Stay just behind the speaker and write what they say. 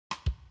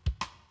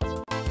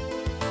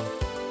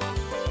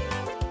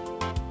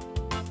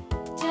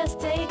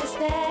Just take a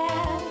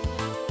step.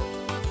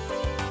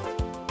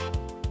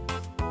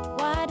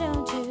 Why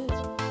don't you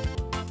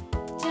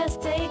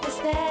just take a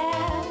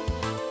step?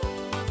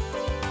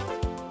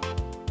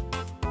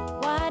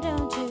 Why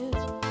don't you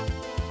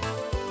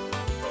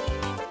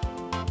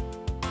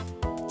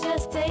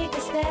just take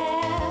a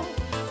step?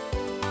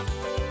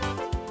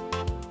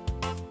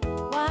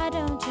 Why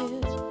don't you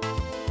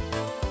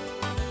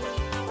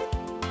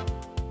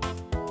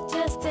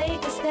just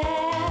take a step?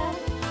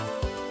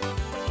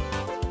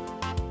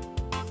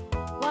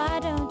 Why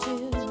don't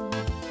you?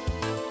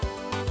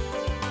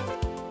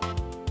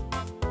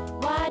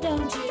 Why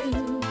don't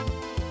you?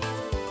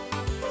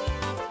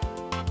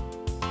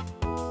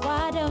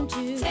 Why don't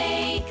you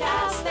take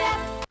a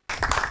step?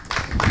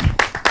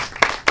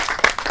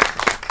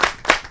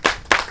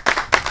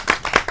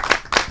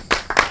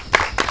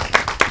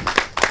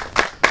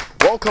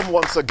 Welcome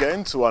once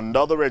again to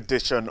another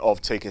edition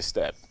of Take a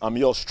Step. I'm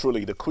yours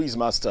truly, the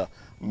Quizmaster,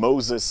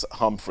 Moses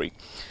Humphrey.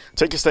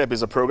 Take a Step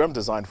is a program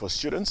designed for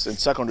students in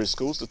secondary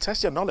schools to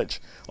test their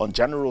knowledge on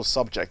general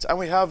subjects. And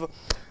we have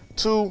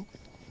two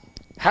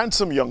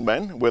handsome young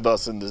men with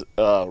us in the,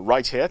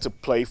 right here to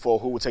play for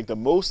who will take the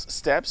most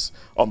steps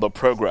on the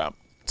program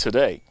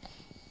today.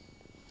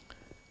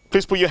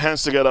 Please put your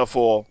hands together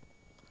for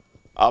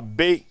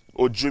Abe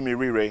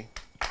Ojumirire.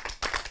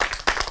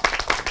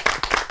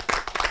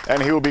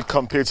 And he will be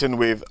competing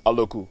with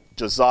Aloku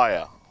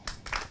Josiah.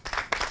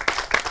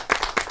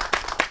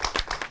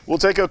 We'll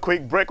take a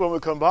quick break. When we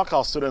come back,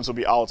 our students will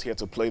be out here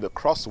to play the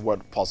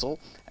crossword puzzle,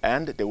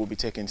 and they will be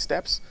taking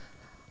steps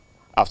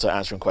after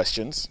answering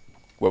questions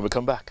when we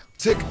come back.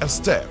 Take a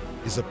Step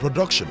is a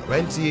production of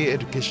NTA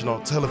Educational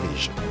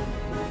Television.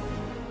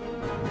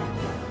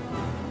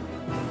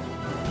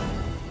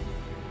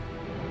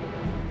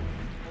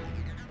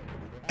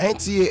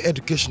 NTA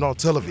Educational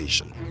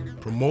Television,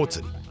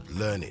 promoting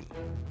learning.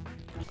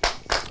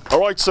 All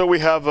right, so we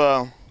have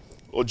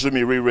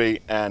Ojumirire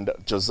and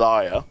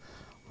Josiah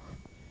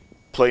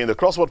playing the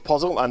crossword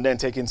puzzle and then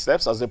taking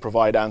steps as they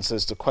provide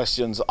answers to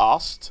questions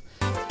asked.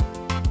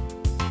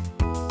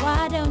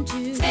 Why don't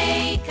you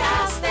take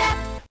a step?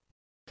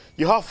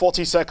 You have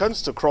 40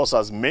 seconds to cross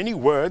as many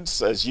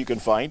words as you can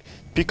find.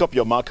 Pick up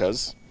your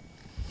markers.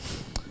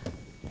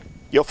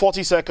 Your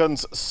 40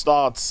 seconds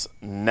starts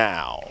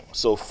now.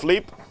 So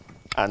flip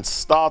and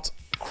start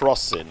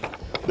crossing.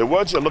 The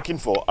words you're looking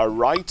for are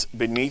right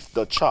beneath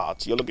the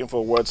chart. You're looking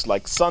for words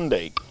like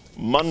Sunday,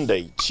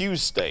 Monday,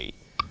 Tuesday,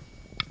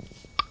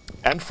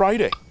 and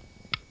Friday.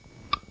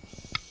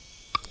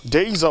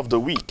 Days of the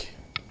week.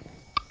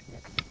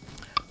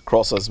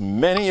 Cross as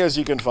many as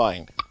you can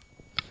find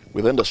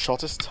within the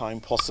shortest time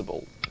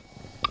possible.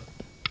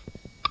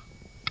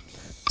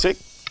 Tick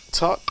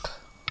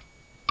tock,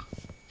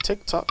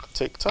 tick tock,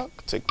 tick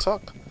tock, tick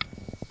tock.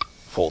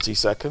 40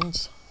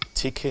 seconds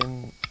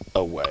ticking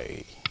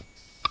away.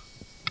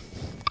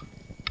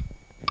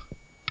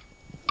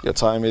 Your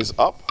time is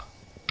up.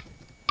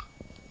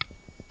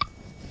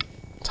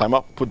 Time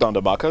up. Put down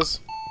the markers.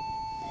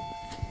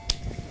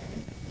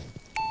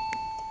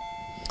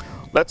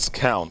 Let's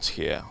count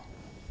here.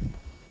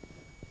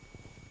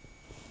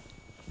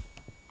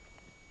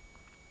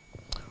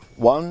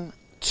 1,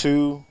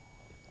 2.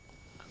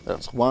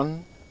 That's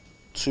 1,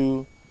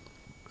 2,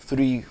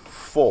 3,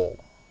 4.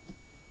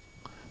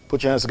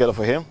 Put your hands together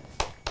for him.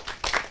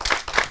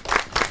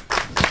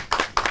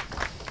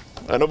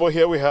 And over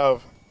here we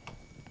have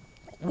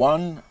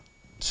 1,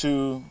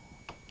 2,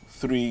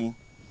 3,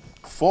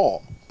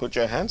 4. Put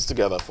your hands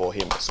together for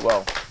him as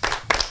well.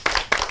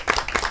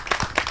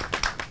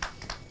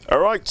 All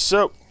right,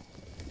 so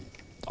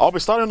I'll be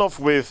starting off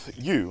with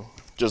you,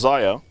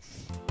 Josiah.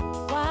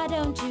 Why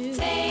don't you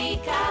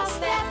take a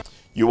step?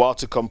 You are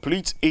to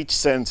complete each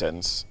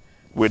sentence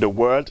with a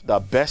word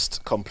that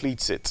best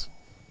completes it.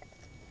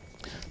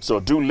 So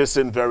do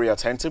listen very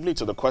attentively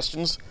to the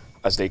questions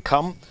as they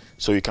come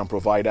so you can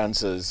provide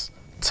answers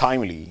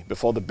timely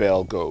before the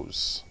bell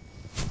goes.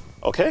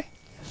 Okay?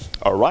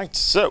 All right,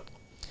 so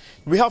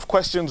we have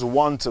questions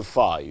 1 to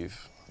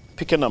 5.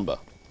 Pick a number.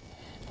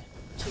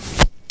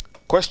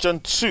 Question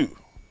 2,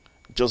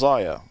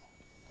 Josiah.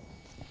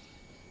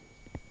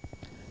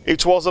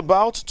 It was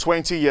about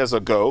 20 years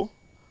ago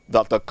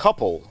that the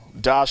couple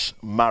dash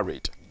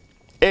married.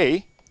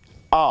 A,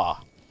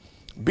 are.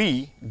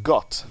 B,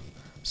 got.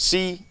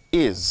 C,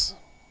 is.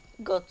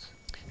 Got.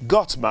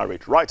 Got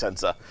married. Right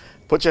answer.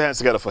 Put your hands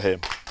together for him.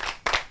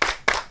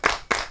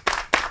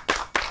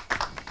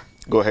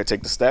 Go ahead,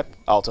 take the step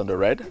out on the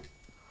red.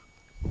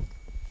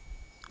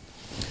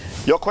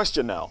 Your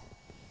question now.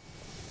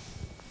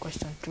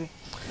 Question 3.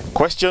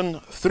 Question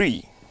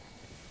 3.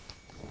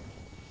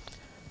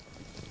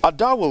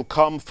 Ada will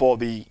come for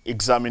the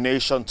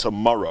examination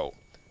tomorrow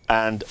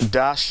and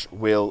dash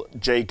will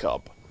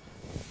Jacob.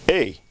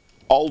 A,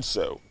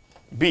 also.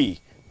 B,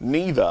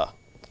 neither.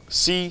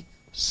 C,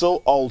 so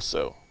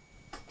also.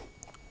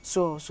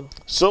 So also.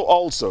 So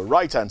also.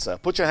 Right answer.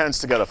 Put your hands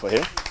together for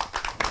him.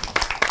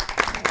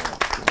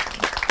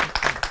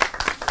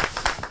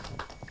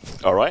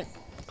 All right.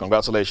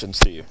 Congratulations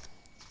to you.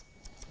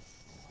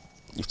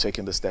 You've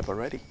taken the step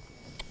already.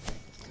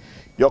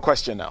 Your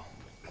question now.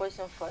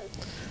 Question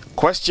 5.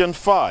 Question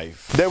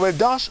 5. There were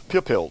dash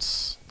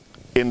pupils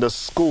in the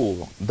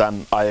school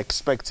than I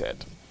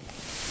expected.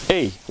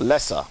 A.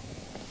 Lesser.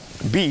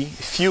 B.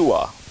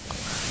 Fewer.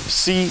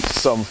 C.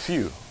 Some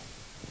few.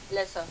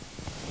 Lesser.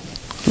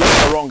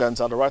 Lesser, wrong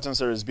answer. The right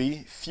answer is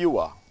B.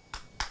 Fewer.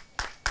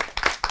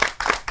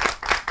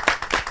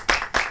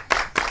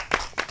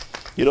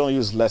 You don't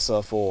use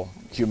lesser for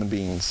human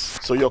beings.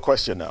 So your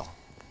question now.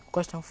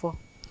 Question 4.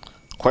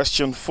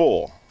 Question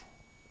 4.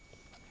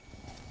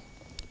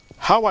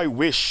 How I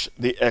wish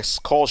the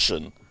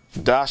excursion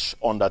dash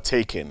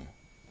undertaken.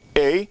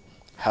 A.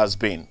 Has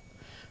been.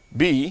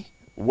 B.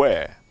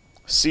 Where.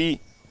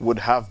 C. Would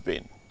have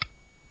been.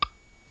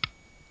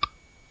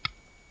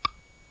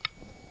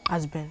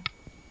 Has been.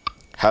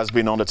 Has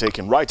been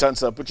undertaken. Right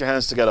answer. Put your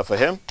hands together for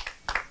him.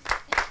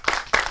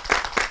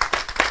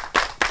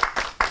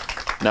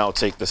 Now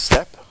take the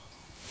step.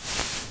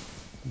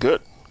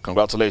 Good.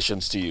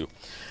 Congratulations to you.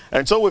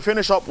 And so we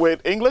finish up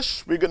with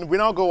English. We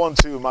now go on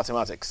to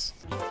mathematics.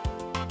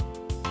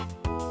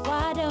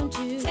 Why don't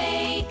you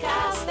take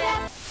a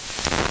step?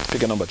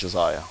 Pick a number,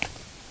 Josiah.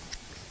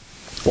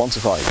 1 to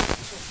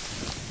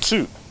 5.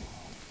 2.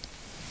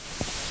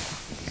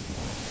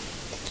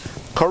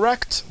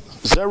 Correct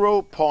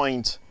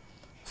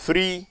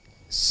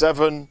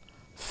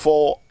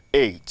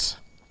 0.3748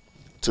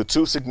 to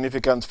two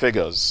significant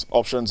figures.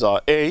 Options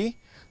are A,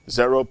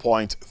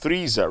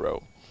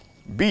 0.30,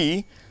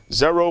 B,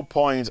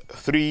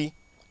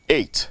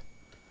 0.38,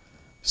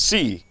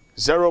 C,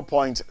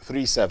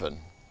 0.37.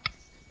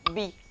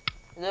 B.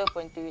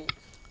 0.38.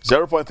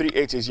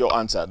 0.38 is your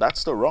answer.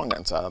 That's the wrong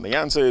answer. The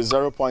answer is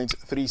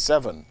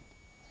 0.37.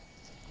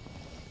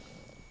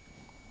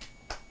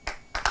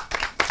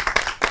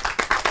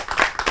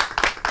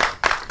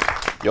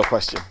 Your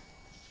question.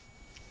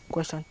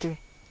 Question 3.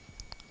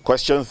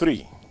 Question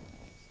 3.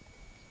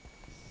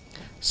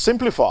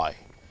 Simplify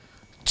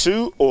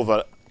 2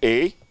 over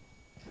A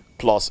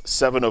plus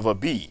 7 over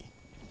B.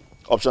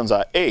 Options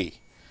are A,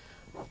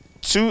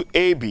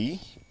 2AB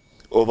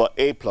over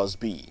A plus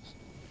B.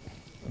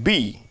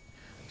 B,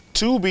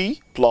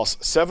 2B plus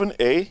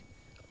 7A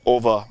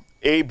over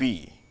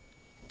AB.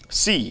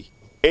 C,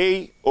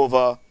 A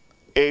over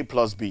A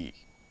plus B.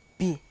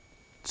 B.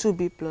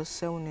 2B plus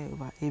 7A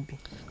over AB.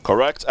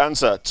 Correct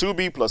answer.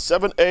 2B plus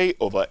 7A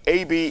over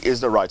AB is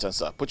the right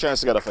answer. Put your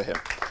hands together for him.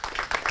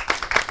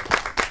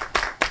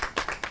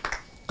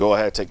 Go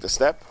ahead, take the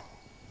step.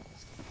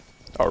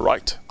 All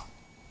right.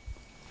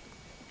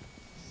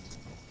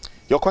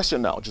 Your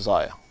question now,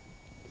 Josiah.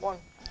 1.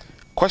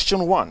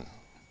 Question 1.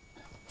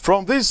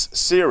 From this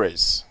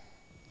series,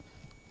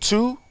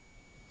 2,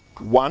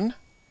 1,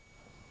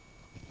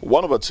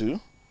 1 over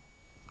 2,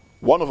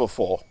 1 over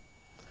 4,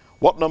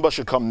 what number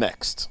should come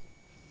next?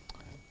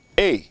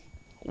 A,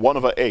 1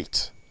 over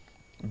 8,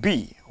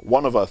 B,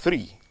 1 over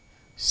 3,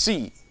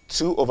 C,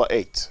 2 over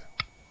 8.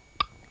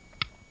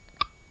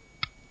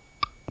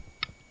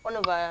 1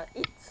 over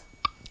 8.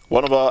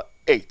 1 over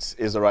 8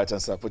 is the right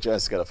answer. Put your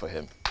hands together for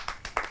him.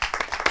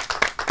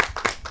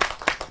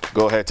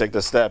 Go ahead, take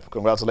the step.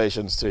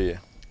 Congratulations to you.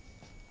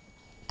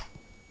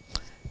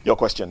 Your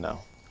question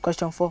now.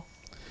 Question 4.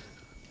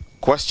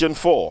 Question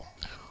 4.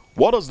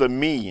 What is the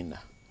mean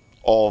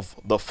of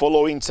the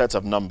following set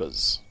of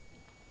numbers?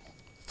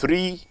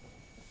 3,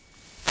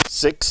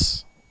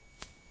 6,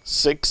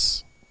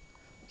 6,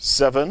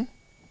 7,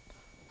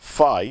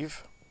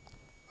 5,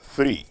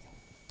 3.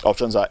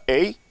 Options are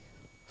A,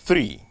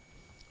 3,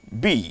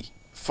 B,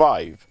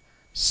 5,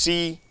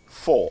 C,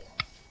 4.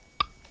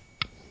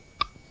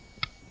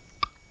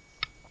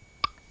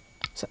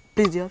 So,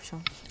 please the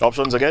options.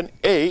 Options again,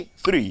 A,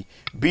 3,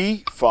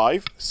 B,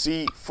 5,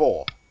 C,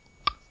 4.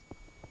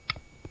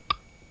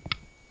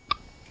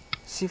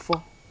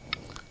 C4.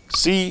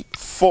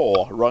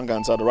 C4, wrong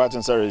answer. The right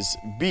answer is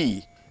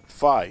B,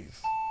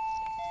 5.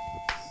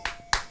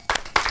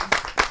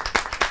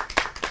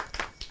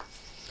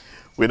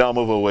 We now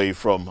move away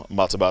from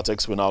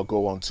mathematics. We now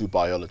go on to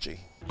biology.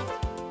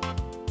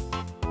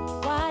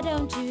 Why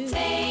don't you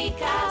take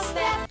a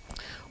step?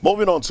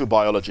 Moving on to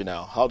biology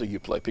now. How do you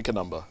play? Pick a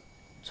number.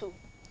 2.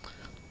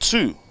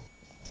 2.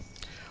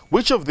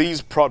 Which of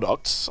these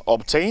products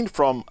obtained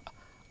from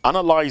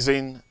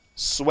analyzing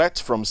sweat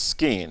from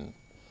skin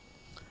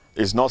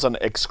is not an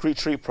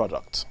excretory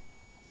product?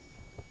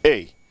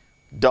 A,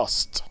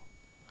 dust.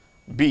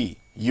 B,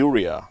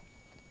 urea.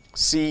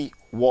 C,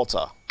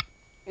 water.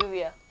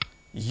 Urea.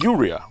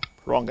 Urea,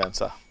 wrong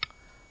answer.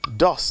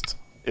 Dust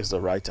is the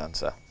right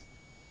answer.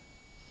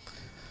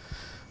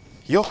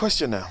 Your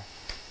question now.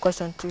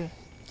 Question 3.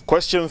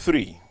 Question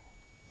 3.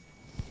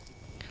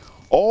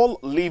 All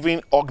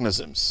living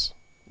organisms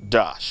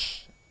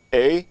dash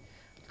A,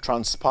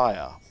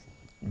 transpire,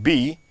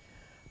 B,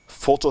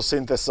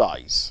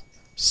 photosynthesize,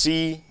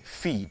 C,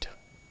 feed.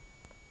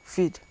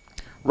 Feed.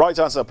 Right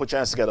answer. Put your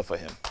hands together for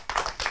him.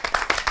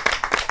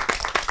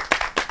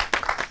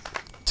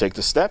 Take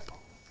the step.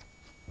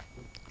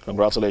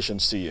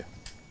 Congratulations to you.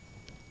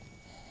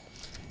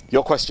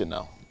 Your question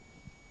now.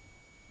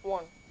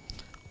 1.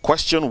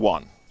 Question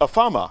 1. A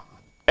farmer,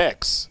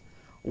 X,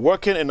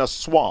 working in a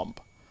swamp,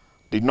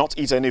 did not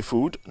eat any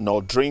food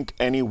nor drink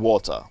any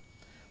water.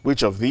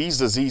 Which of these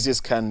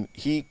diseases can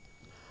he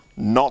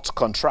not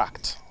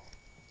contract?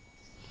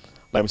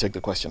 Let me take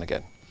the question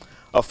again.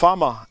 A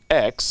farmer,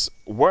 X,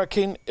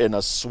 working in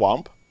a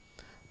swamp,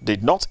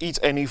 did not eat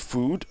any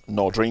food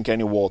nor drink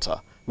any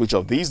water. Which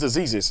of these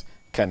diseases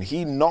can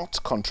he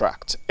not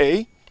contract?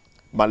 A,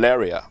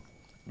 malaria.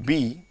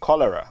 B,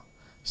 cholera.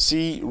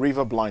 C,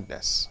 river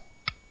blindness.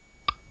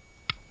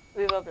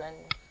 River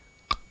blindness.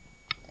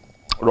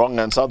 Wrong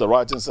answer. The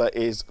right answer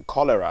is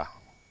cholera.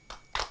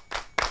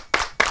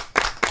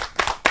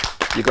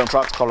 You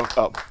contract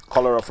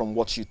cholera from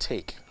what you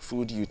take,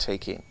 food you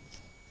take in,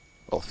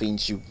 or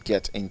things you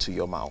get into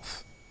your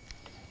mouth.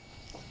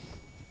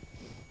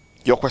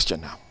 Your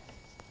question now.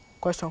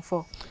 Question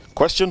 4.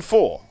 Question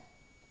 4.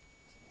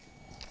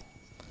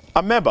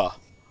 Amoeba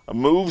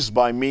moves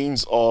by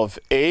means of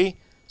A,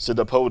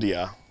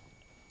 pseudopodia,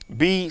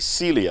 B,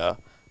 cilia,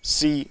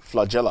 C,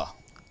 flagella.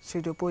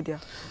 Pseudopodia.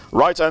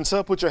 Right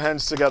answer. Put your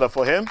hands together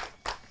for him.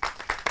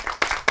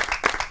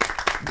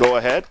 Go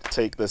ahead,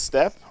 take the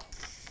step.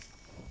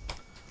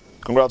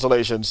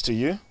 Congratulations to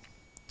you.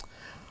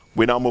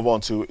 We now move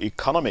on to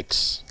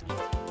economics.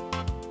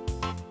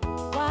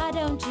 Why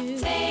don't you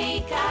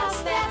take a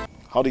step?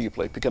 How do you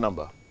play? Pick a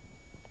number.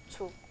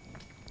 2.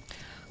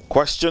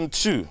 Question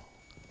 2.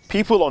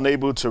 People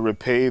unable to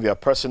repay their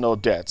personal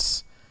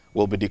debts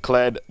will be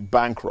declared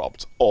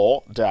bankrupt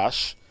or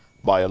dash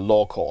by a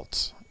law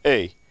court.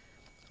 A,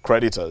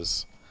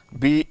 creditors.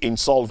 B,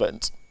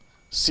 insolvent.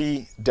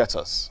 C,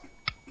 debtors.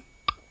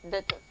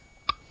 Debtors.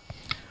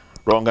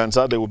 Wrong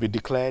answer. They will be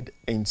declared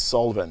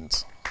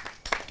insolvent.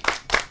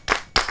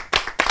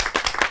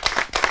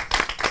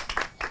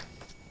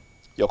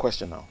 Your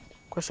question now.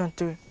 Question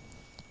 3.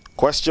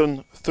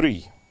 Question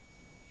 3.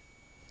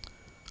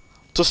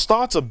 To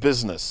start a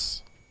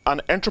business,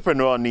 an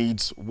entrepreneur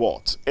needs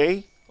what?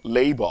 A,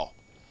 labor.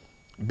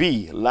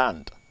 B,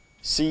 land.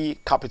 C,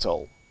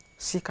 capital.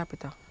 C.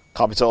 Capital.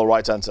 Capital,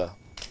 right answer.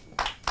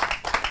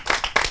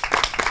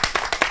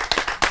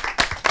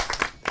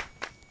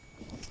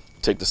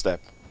 Take the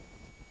step.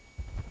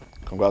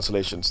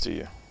 Congratulations to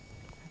you.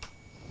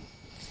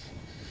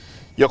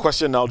 Your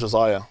question now,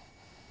 Josiah.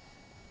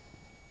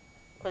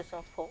 Question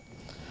 4.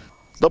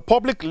 The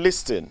public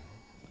listing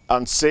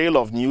and sale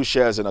of new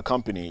shares in a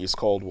company is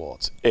called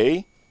what?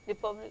 A, The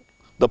public.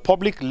 the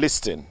public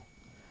listing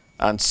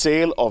and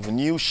sale of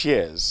new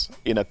shares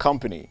in a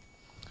company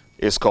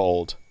is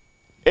called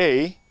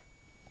A,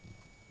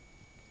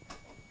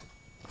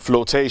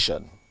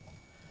 flotation,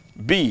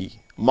 B,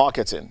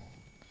 marketing,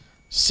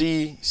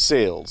 C,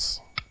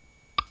 sales.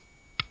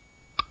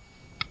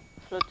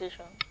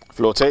 Flotation.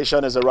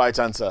 Flotation is the right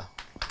answer.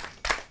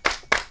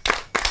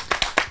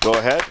 Go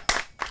ahead,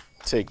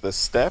 take the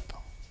step.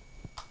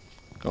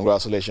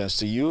 Congratulations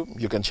to you.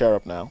 You can cheer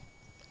up now.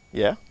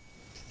 Yeah?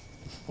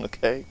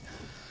 Okay.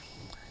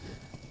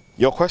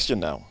 Your question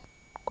now.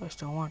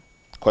 Question 1.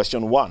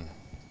 Question 1.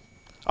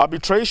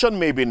 Arbitration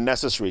may be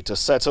necessary to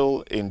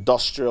settle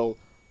industrial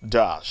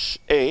dash.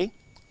 A,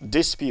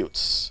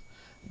 disputes.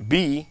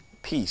 B,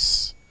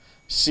 peace.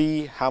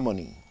 C,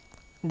 harmony.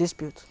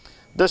 Dispute.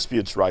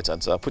 Disputes, right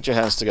answer. Put your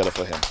hands together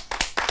for him.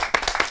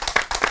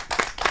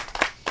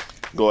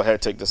 Go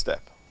ahead, take the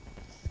step.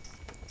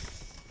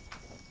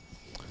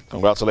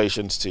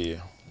 Congratulations to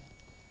you.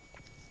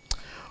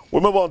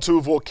 We move on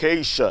to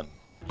vocation.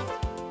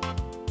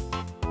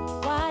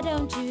 Why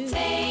don't you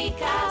take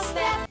a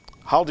step?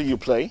 How do you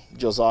play,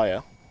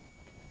 Josiah?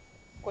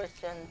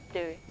 Question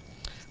 3.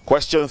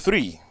 Question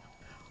 3.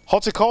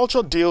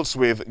 Horticulture deals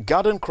with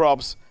garden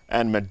crops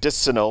and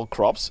medicinal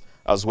crops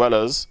as well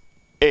as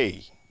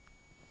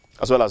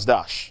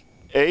dash.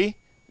 A,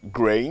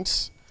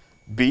 grains.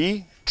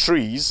 B,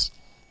 trees.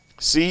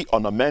 C,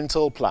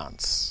 ornamental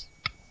plants.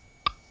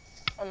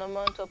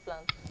 Ornamental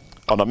plant.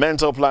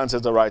 Ornamental plants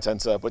is the right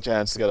answer. Put your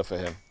hands together for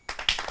him.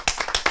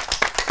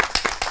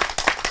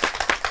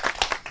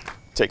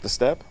 Take the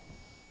step.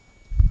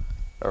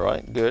 All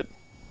right, good.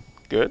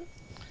 Good.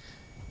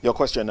 Your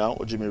question now,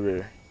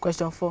 Ojimi.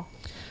 Question 4.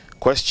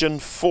 Question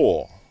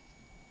 4.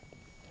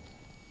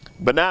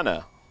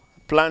 Banana,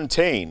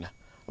 plantain,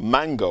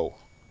 mango,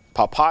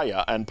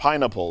 papaya, and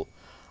pineapple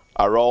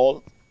are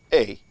all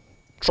A,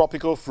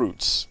 tropical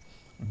fruits.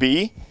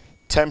 B,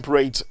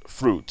 temperate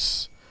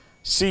fruits.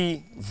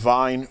 C,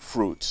 vine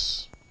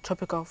fruits.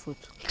 Tropical fruit.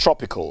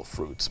 Tropical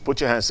fruits. Put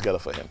your hands together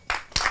for him.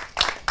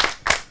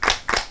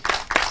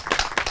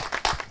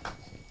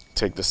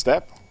 Take the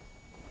step.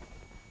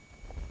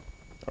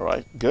 All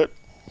right, good.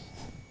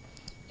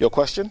 Your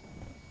question?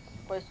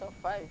 Question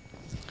 5.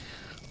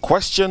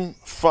 Question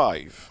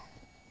 5.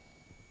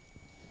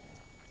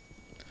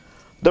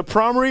 The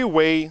primary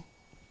way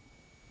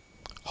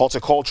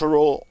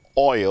horticultural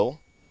oil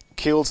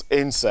kills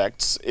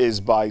insects is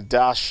by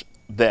dash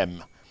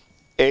them.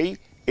 A,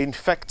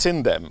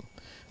 infecting them.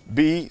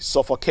 B,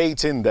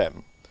 suffocating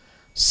them.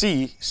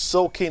 C,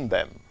 soaking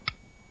them.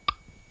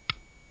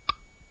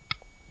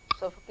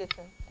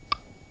 Suffocating.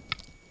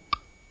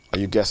 Are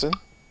you guessing?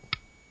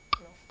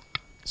 No.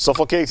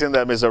 Suffocating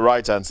them is the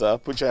right answer.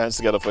 Put your hands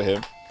together for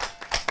him.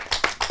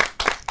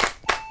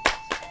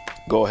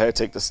 Go ahead,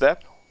 take the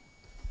step.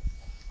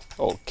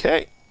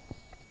 Okay.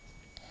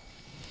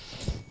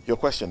 Your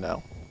question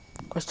now.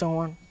 Question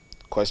 1.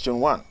 Question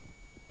 1.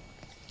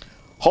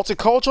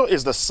 Horticulture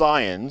is the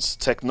science,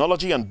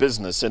 technology, and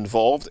business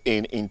involved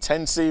in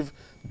intensive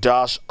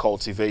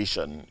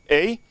cultivation.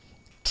 A,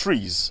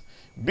 trees.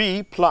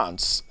 B,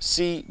 plants.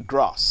 C,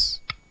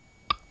 grass.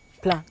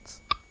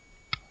 Plants.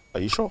 Are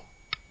you sure?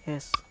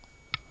 Yes.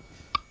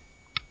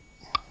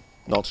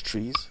 Not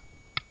trees?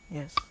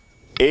 Yes.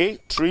 A,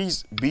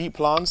 trees. B,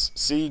 plants.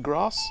 C,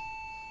 grass.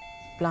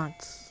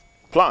 Plants.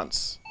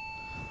 Plants.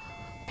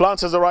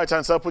 Plants is the right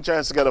answer. Put your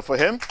hands together for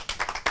him.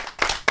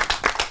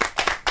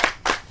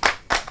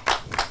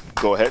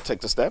 Go ahead, take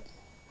the step.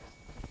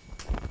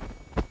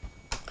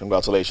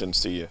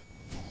 Congratulations to you.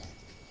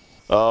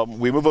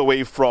 We move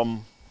away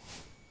from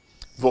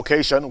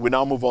vocation. We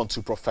now move on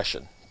to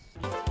profession.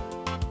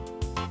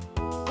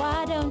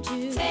 Why don't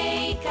you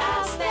take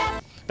a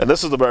step? And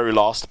this is the very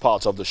last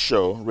part of the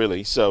show,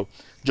 really. So,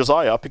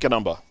 Josiah, pick a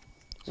number.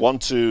 1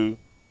 to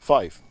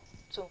 5.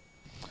 2.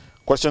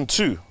 Question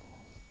 2.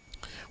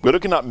 We're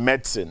looking at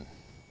medicine.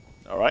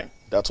 All right?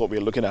 That's what we're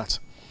looking at.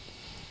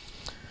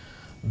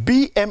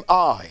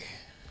 BMI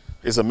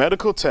is a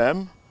medical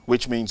term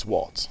which means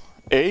what?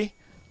 A,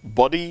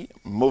 body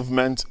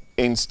movement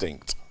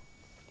instinct.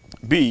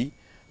 B,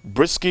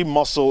 Britsky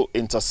muscle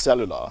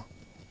intercellular.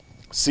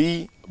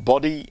 C,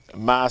 body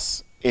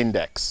mass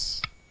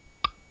index.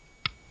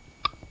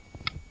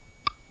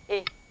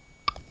 A.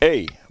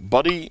 A,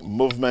 body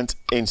movement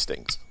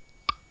instinct.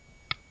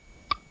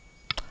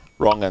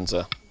 Wrong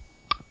answer.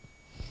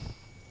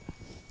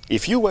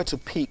 If you were to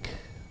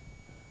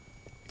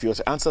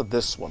answer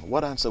this one,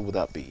 what answer would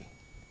that be?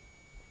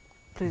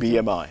 Please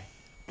BMI.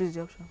 Please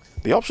the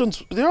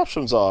options. The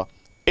options are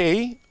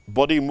A,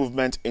 body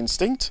movement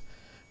instinct,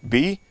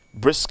 B,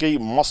 Britsky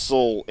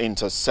muscle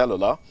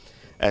intercellular,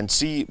 and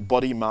C,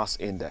 body mass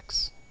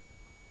index.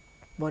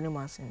 Body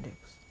mass index.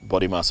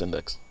 Body mass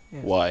index.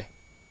 Yes. Why? I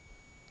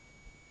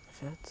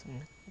felt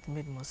it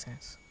made more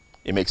sense.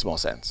 It makes more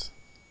sense.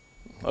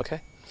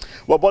 Okay.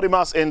 Well, body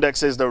mass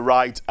index is the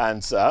right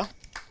answer.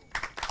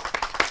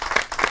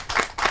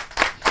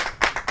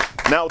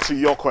 Now to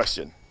your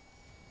question.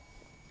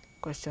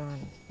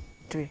 Question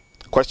 3.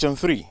 Question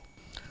 3.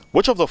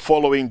 Which of the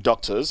following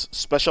doctors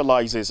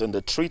specializes in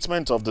the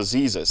treatment of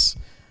diseases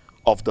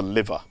of the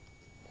liver?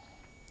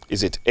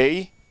 Is it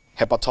A,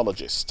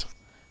 hepatologist,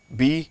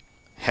 B,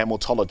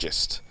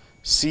 hematologist,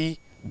 C,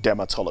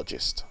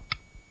 dermatologist?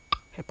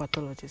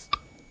 Hepatologist.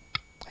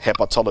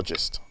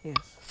 Hepatologist. Yes.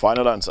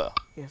 Final answer.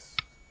 Yes.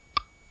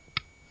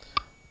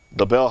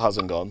 The bell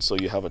hasn't gone, so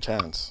you have a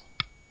chance.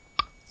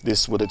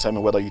 This will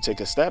determine whether you take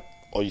a step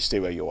or you stay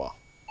where you are.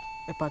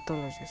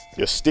 Hepatologist.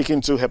 You're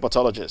sticking to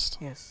hepatologist.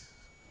 Yes.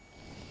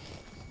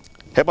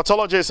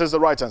 Hepatologist is the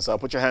right answer.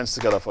 Put your hands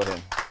together for him.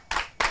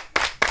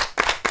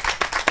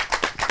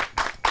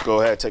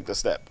 Go ahead, take the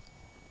step.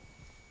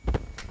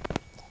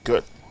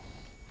 Good.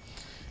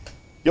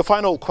 Your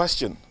final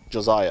question,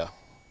 Josiah.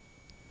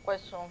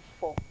 Question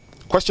 4.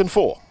 Question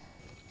 4.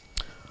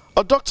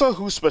 A doctor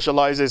who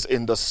specializes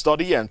in the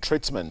study and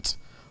treatment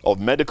of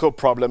medical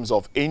problems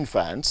of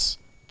infants,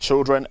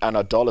 children, and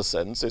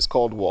adolescents is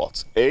called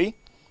what? A,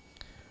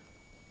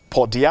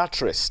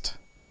 podiatrist,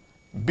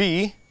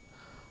 B,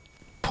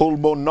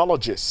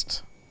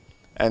 pulmonologist,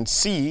 and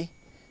C,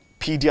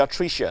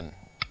 pediatrician.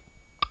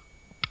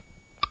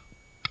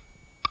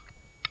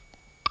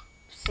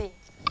 C.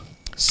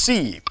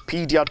 C,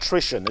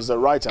 pediatrician is the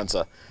right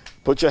answer.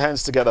 Put your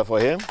hands together for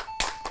him.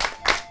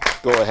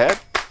 Go ahead,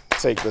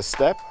 take the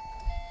step.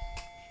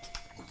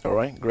 All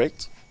right,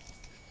 great.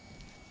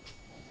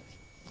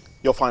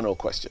 Your final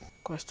question.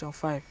 Question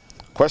 5.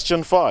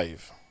 Question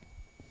 5.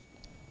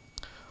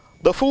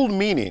 The full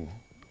meaning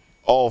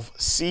of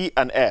C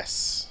and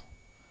S,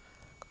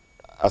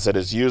 as it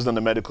is used in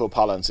the medical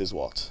parlance, is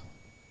what?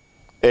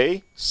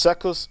 A,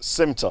 Secus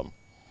symptom.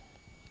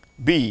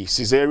 B,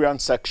 caesarean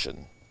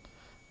section.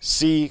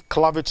 C,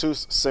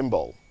 clavitus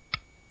symbol.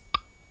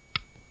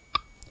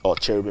 Or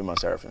cherubim and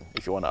seraphim,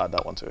 if you want to add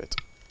that one to it.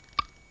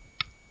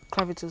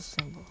 Clavitus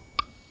symbol.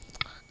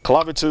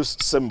 Clavitus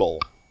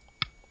symbol.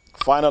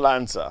 Final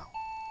answer.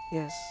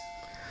 Yes.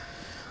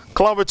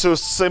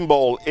 Clavitus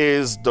symbol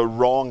is the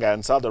wrong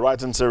answer. The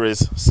right answer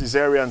is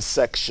caesarean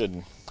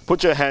section.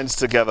 Put your hands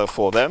together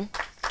for them.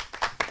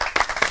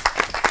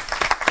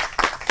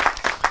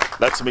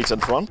 Let's meet in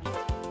front.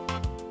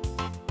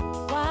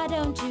 Why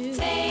don't you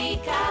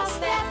take a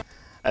step?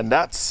 And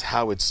that's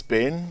how it's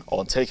been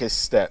on Take a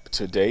Step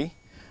today.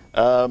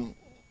 I'll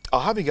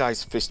have you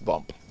guys fist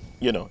bump.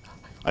 You know,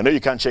 I know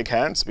you can't shake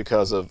hands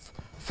because of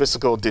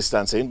physical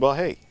distancing, but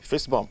hey,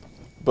 fist bump,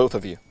 both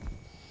of you.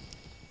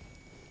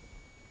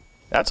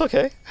 That's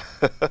okay.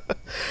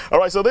 All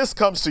right, so this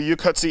comes to you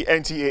courtesy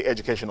NTA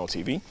Educational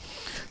TV,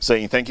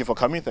 saying thank you for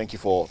coming, thank you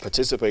for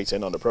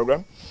participating on the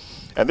program.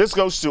 And this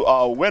goes to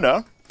our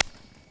winner,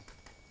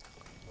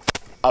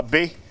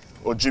 Abe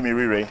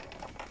Ojumirire.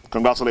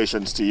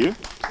 Congratulations to you.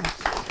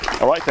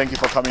 All right, thank you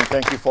for coming.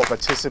 Thank you for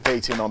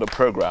participating on the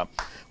program.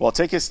 Well,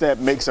 Take a Step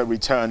makes a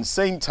return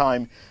same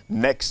time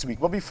next week.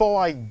 But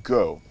before I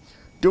go,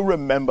 do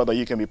remember that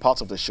you can be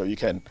part of the show. You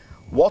can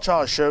watch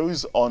our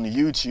shows on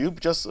YouTube.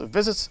 Just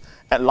visit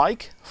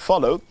and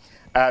follow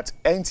at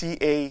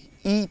NTA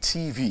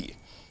ETV,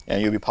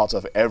 and you'll be part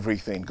of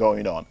everything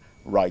going on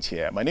right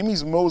here. My name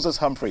is Moses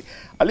Humphrey.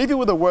 I leave you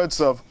with the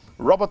words of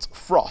Robert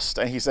Frost,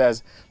 and he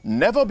says,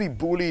 never be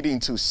bullied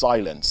into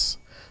silence.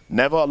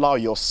 Never allow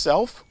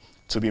yourself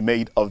to be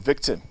made a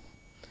victim.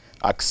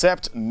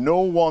 Accept no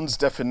one's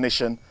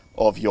definition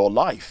of your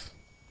life.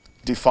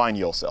 Define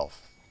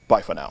yourself.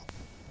 Bye for now.